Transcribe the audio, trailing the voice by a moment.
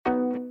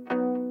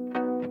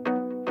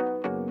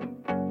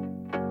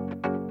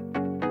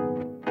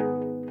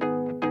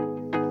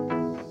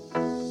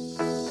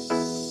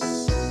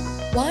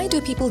Why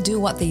do people do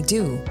what they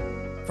do?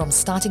 From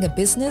starting a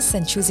business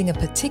and choosing a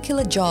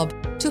particular job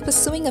to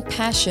pursuing a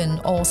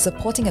passion or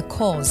supporting a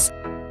cause,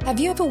 have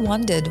you ever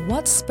wondered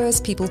what spurs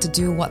people to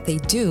do what they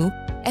do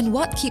and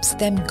what keeps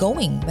them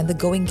going when the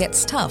going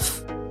gets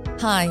tough?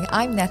 Hi,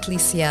 I'm Natalie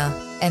Sia,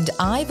 and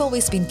I've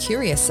always been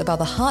curious about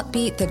the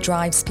heartbeat that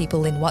drives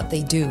people in what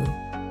they do.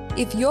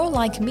 If you're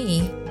like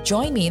me,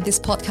 join me in this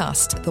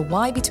podcast, The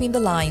Why Between the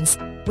Lines,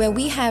 where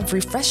we have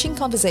refreshing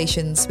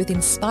conversations with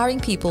inspiring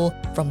people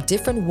from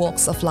different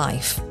walks of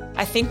life.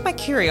 I think my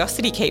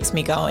curiosity keeps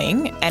me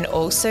going, and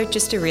also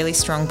just a really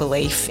strong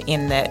belief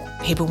in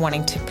that people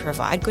wanting to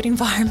provide good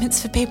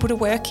environments for people to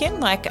work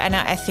in. And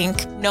I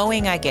think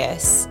knowing, I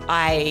guess,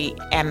 I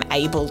am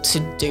able to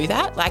do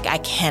that, I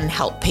can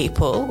help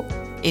people,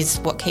 is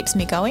what keeps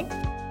me going.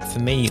 For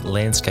me,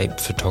 landscape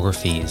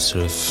photography is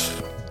sort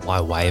of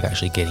my way of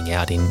actually getting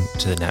out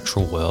into the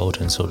natural world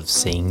and sort of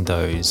seeing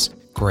those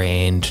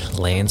grand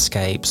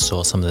landscapes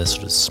or some of the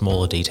sort of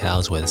smaller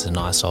details where there's a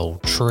nice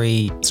old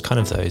tree. It's kind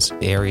of those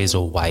areas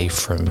away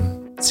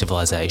from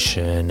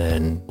civilization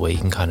and where you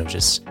can kind of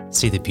just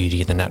see the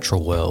beauty of the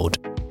natural world.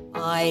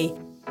 I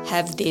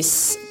have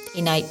this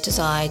innate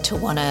desire to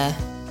want to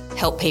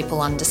help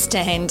people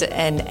understand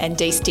and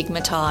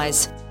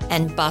destigmatise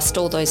and bust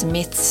all those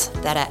myths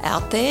that are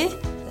out there,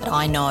 that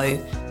I know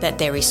that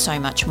there is so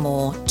much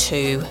more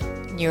to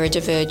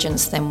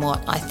neurodivergence than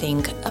what I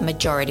think a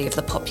majority of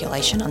the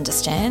population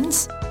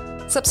understands.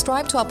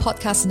 Subscribe to our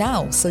podcast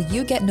now so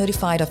you get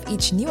notified of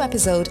each new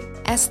episode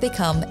as they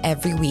come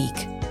every week.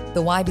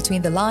 The Why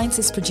Between the Lines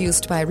is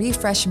produced by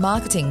Refresh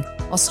Marketing,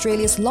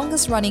 Australia's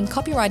longest running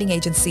copywriting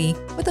agency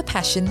with a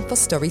passion for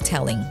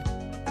storytelling.